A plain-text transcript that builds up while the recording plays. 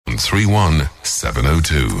131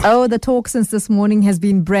 702. Oh, the talk since this morning has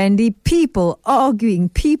been Brandy. People arguing,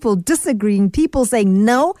 people disagreeing, people saying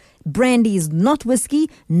no, Brandy is not whiskey.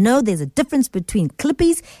 No, there's a difference between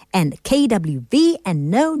Clippies and KWV.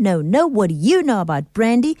 And no, what do you know about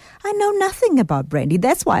Brandy? I know nothing about Brandy.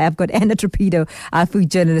 That's why I've got Anna Trapido, our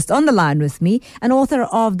food journalist, on the line with me, and author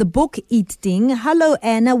of the book Eating. Hello,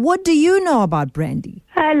 Anna. What do you know about Brandy?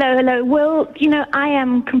 Hello. Well, I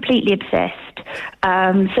am completely obsessed.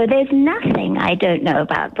 So there's nothing I don't know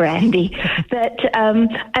about Brandy.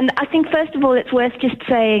 And I think, first of all, it's worth just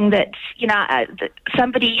saying that,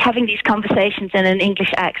 somebody having these conversations in an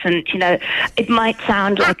English accent, it might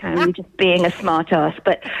sound like I'm just being a smart ass,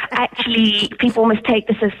 but actually people must take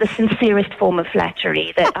this as the sincerest form of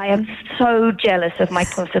flattery, that I am so jealous of my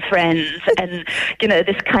Xhosa friends and,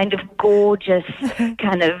 this kind of gorgeous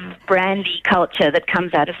kind of brandy culture that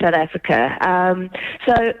comes out of South Africa.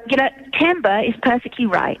 Temba is perfectly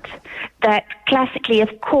right that classically, of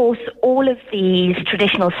course, all of these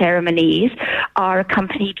traditional ceremonies are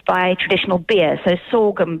accompanied by traditional beer, so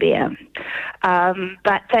sorghum beer.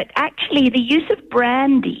 But that actually the use of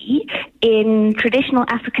brandy in traditional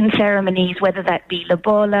African ceremonies, whether that be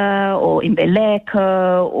lobola or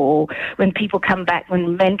imbeleko, or when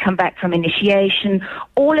men come back from initiation,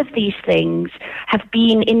 all of these things have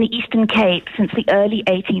been in the Eastern Cape since the early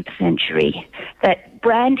 18th century. That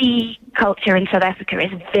brandy culture in South Africa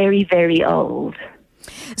is very, very old.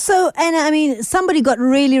 So, Anna, somebody got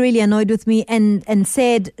really, really annoyed with me and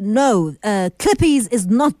said, no, Clippies is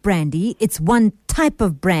not brandy. It's one type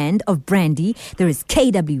of brand of brandy. There is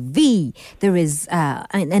KWV. There is,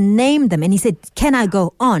 and named them. And he said, can I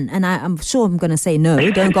go on? And I'm sure I'm going to say, no,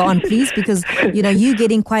 don't go on, please, because, you're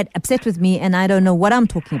getting quite upset with me and I don't know what I'm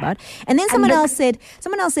talking about. And then someone else said,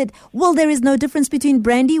 well, there is no difference between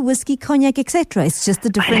brandy, whiskey, cognac, etc. It's just the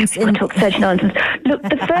difference in... Such nonsense. Look,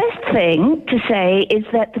 the first thing to say is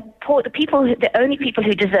that the only people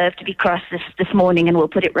who deserve to be crossed this morning, and we'll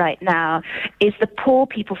put it right now, is the poor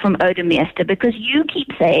people from Oudtshoorn, because you keep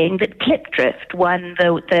saying that Klipdrift won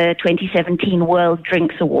the 2017 World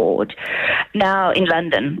Drinks Award now in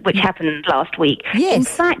London, which happened last week. Yes. In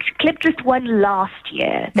fact, Klipdrift won last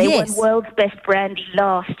year. They won World's Best Brandy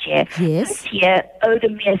last year. Yes. This year,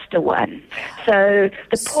 Oudtshoorn won. So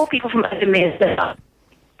the poor people from Oudtshoorn are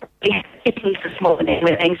hitting this morning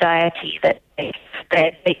with anxiety that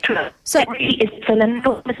they trust. So it's an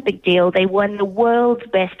enormous big deal. They won the world's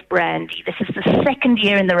best brandy. This is the second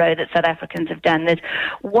year in the row that South Africans have done this.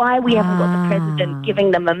 Why we haven't got the president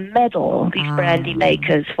giving them a medal, these brandy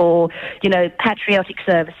makers, for, patriotic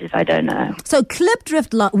services, I don't know. So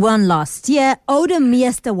Klipdrift won last year.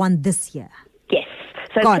 Oudtshoorn won this year. Yes.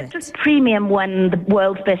 So Klipdrift Premium won the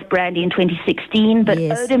world's best brandy in 2016, but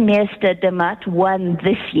Oudtshoorn de Mat won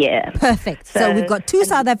this year. Perfect. So we've got two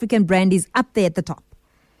South African brandies up there at the top.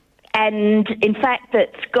 And in fact,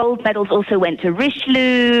 that gold medals also went to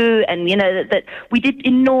Richelieu, and that we did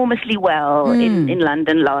enormously well in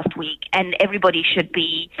London last week, and everybody should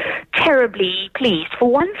be terribly pleased. For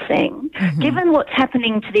one thing, given what's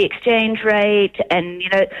happening to the exchange rate, and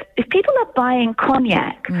if people are buying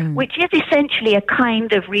cognac, which is essentially a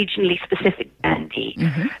kind of regionally specific brandy,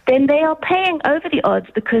 then they are paying over the odds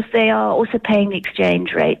because they are also paying the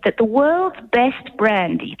exchange rate. That the world's best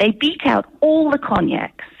brandy, they beat out all the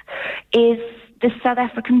cognacs, is the South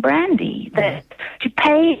African brandy. That to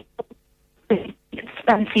pay it's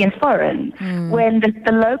fancy and foreign when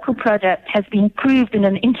the local product has been proved in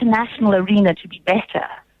an international arena to be better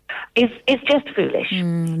is just foolish.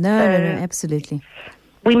 No, absolutely.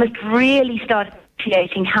 We must really start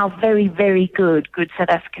appreciating how very, very good South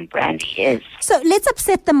African brandy is. So let's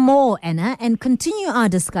upset them more, Anna, and continue our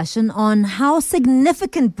discussion on how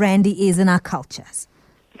significant brandy is in our cultures.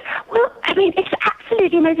 Well, it's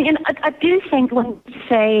absolutely amazing. And I do think when you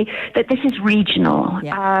say that this is regional,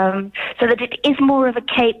 so that it is more of a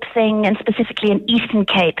Cape thing, and specifically an Eastern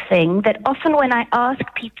Cape thing, that often when I ask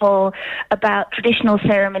people about traditional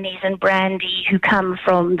ceremonies and brandy who come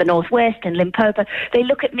from the Northwest and Limpopo, they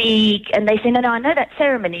look at me and they say, no, I know that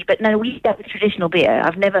ceremony, but no, we start with traditional beer.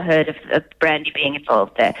 I've never heard of brandy being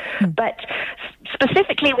involved there. But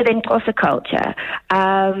specifically within Xhosa culture,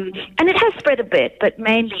 and it has spread a bit, but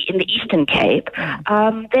mainly in the Eastern Cape,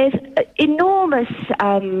 there's enormous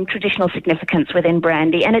traditional significance within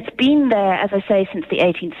brandy, and it's been there, as I say, since the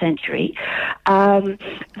 18th century.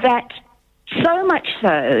 That so much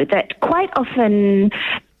so that quite often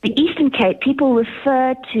the Eastern Cape people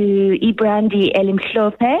refer to Brandy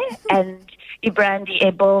elimhlophe, and Brandy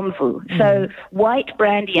ebomvu. So white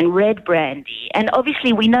brandy and red brandy. And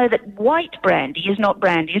obviously we know that white brandy is not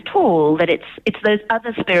brandy at all, that it's those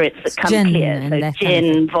other spirits that come clear. So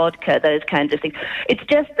gin, vodka, those kinds of things. It's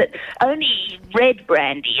just that only red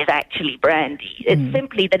brandy is actually brandy. It's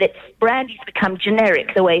simply that brandy's become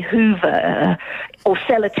generic the way Hoover or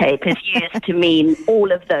sellotape is used to mean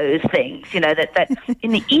all of those things. You know, that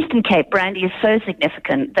in the Eastern Cape, brandy is so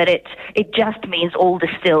significant that it just means all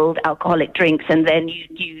distilled alcoholic drinks, and then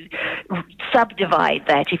you subdivide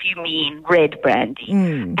that if you mean red brandy.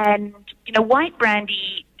 And, you know, white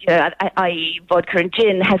brandy, i.e. vodka and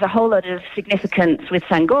gin, has a whole lot of significance with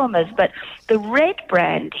sangomas, but the red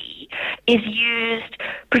brandy is used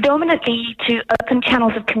predominantly to open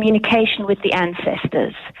channels of communication with the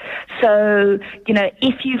ancestors. So, you know,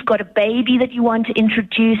 if you've got a baby that you want to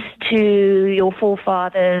introduce to your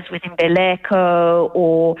forefathers with Imbeleko,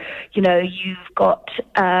 or, you know, you've got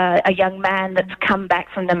a young man that's come back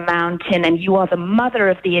from the mountain and you are the mother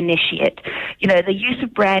of the initiate, you know, the use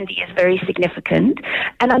of brandy is very significant.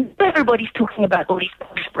 And I know everybody's talking about all these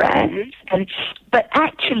brands, but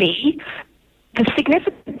actually the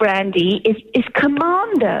significant brandy is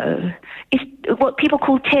Commando. It's what people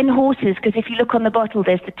call 10 horses, because if you look on the bottle,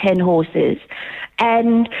 there's the 10 horses.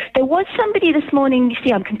 And there was somebody this morning, you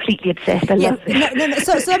see, I'm completely obsessed. I love this. No.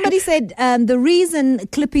 So somebody said the reason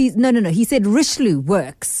Clippy's, no. He said Richelieu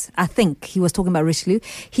works. I think he was talking about Richelieu.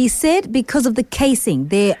 He said because of the casing,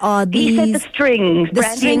 there are these... He said the strings.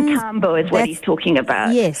 Brandy and Tambo is what he's talking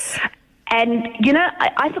about. Yes. And, you know,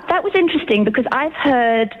 I thought that was interesting because I've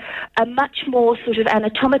heard a much more sort of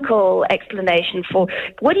anatomical explanation for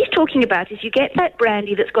what he's talking about is you get that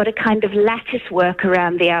brandy that's got a kind of lattice work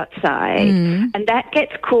around the outside, and that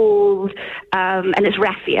gets called, and it's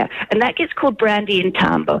raffia, and that gets called brandy in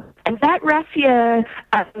tambo. And that raffia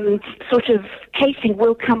sort of casing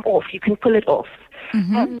will come off. You can pull it off.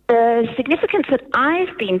 And the significance that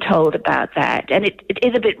I've been told about that, and it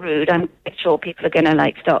is a bit rude, I'm sure people are going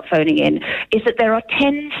to start phoning in, is that there are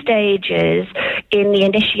 10 stages in the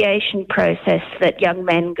initiation process that young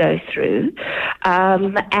men go through,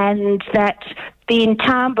 and that the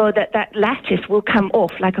intambo, that lattice will come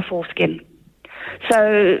off like a foreskin.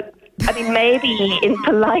 So, I mean, maybe in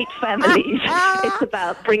polite families, it's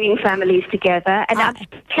about bringing families together, and it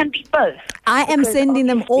can be both. I am sending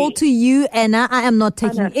them all to you, Anna. I am not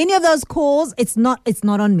taking any of those calls. It's not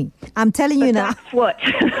on me. I'm telling you now.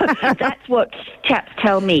 That's what chaps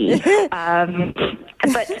tell me.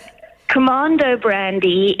 But Commando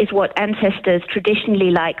brandy is what ancestors traditionally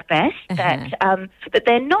like best, that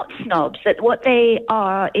they're not snobs, that what they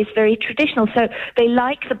are is very traditional. So they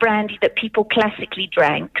like the brandy that people classically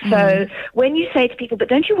drank. So when you say to people, but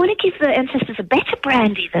don't you want to give the ancestors a better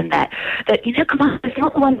brandy than that? That, you know, Commando's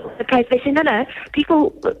not the one with the price. They say, no,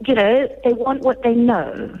 people, you know, they want what they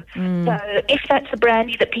know. So if that's the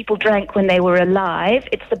brandy that people drank when they were alive,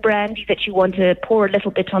 it's the brandy that you want to pour a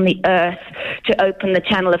little bit on the earth to open the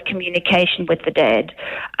channel of communication with the dead.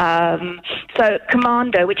 So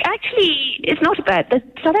Commando, which actually is not bad. The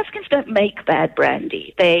South Africans don't make bad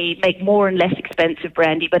brandy. They make more and less expensive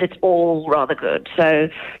brandy, but it's all rather good. So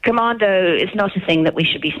Commando is not a thing that we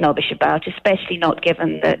should be snobbish about, especially not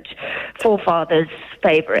given that forefathers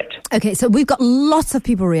favor it. Okay, so we've got lots of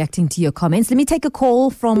people reacting to your comments. Let me take a call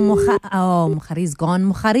from Mukhari's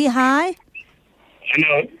gone. Mukhari, hi.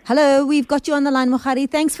 Hello, we've got you on the line, Mukhari.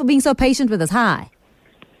 Thanks for being so patient with us. Hi.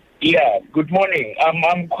 Yeah, good morning.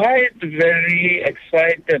 I'm quite very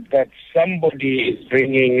excited that somebody is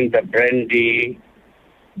bringing the brandy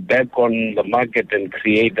back on the market and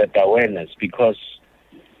create that awareness, because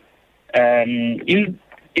in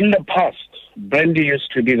the past, brandy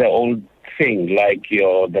used to be the old thing, like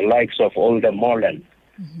the likes of Older Moreland.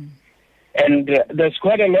 And there's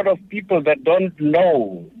quite a lot of people that don't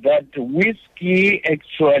know that whiskey,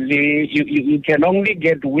 actually, you can only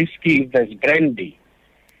get whiskey if there's brandy.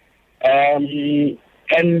 And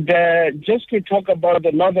just to talk about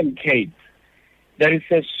the Northern Cape, there is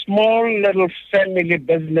a small little family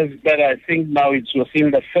business that I think now it's within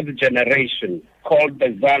the 5th generation called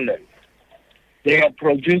Bezalel. They are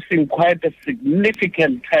producing quite a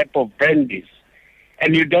significant type of brandies,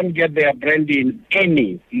 and you don't get their brandy in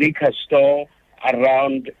any liquor store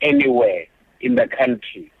around anywhere in the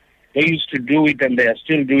country. They used to do it, and they are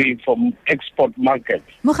still doing it for export markets.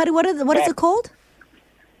 Mukhari, what is it called?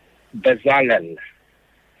 Bezalel.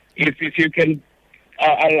 If you can,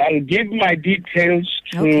 I'll give my details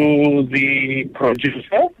to the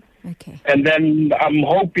producer, and then I'm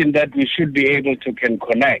hoping that we should be able to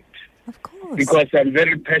connect. Of course. Because I'm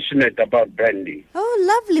very passionate about brandy.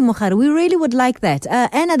 Oh, lovely, Mokgare. We really would like that.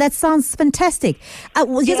 Anna, that sounds fantastic.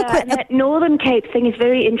 That Northern Cape thing is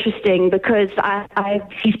very interesting because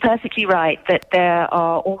he's perfectly right that there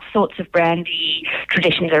are all sorts of brandy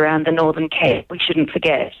traditions around the Northern Cape. We shouldn't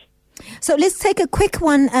forget. So let's take a quick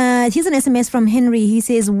one. Here's an SMS from Henry. He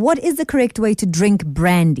says, what is the correct way to drink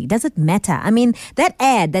brandy? Does it matter? I mean, that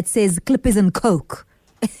ad that says Clippers and Coke,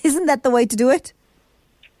 isn't that the way to do it?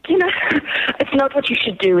 It's not what you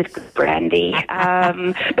should do with brandy.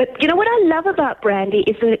 But what I love about brandy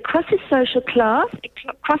is that it crosses social class, it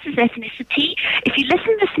crosses ethnicity. If you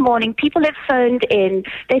listen this morning, people have phoned in.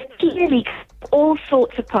 They've clearly all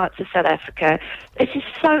sorts of parts of South Africa. This is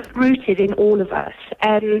so rooted in all of us.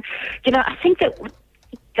 And, I think that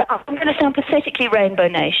I'm going to sound pathetically Rainbow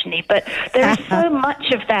Nation-y, but there is so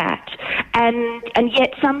much of that, and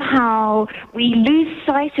yet somehow we lose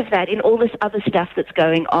sight of that in all this other stuff that's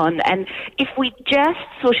going on. And if we just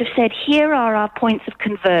sort of said, here are our points of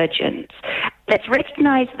convergence, let's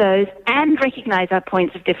recognize those and recognize our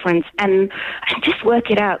points of difference and just work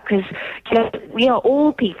it out, because we are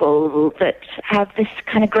all people that have this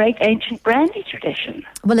kind of great ancient brandy tradition.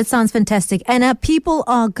 Well, it sounds fantastic. And people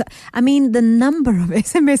are, the number of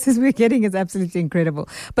SMSs we're getting is absolutely incredible.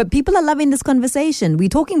 But people are loving this conversation. We're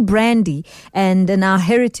talking brandy and our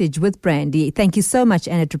heritage with brandy. Thank you so much,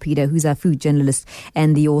 Anna Trapido, who's our food journalist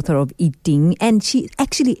and the author of Eating. And she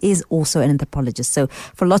actually is also an anthropologist. So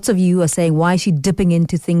for lots of you who are saying, why is she dipping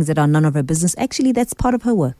into things that are none of her business? Actually, that's part of her work.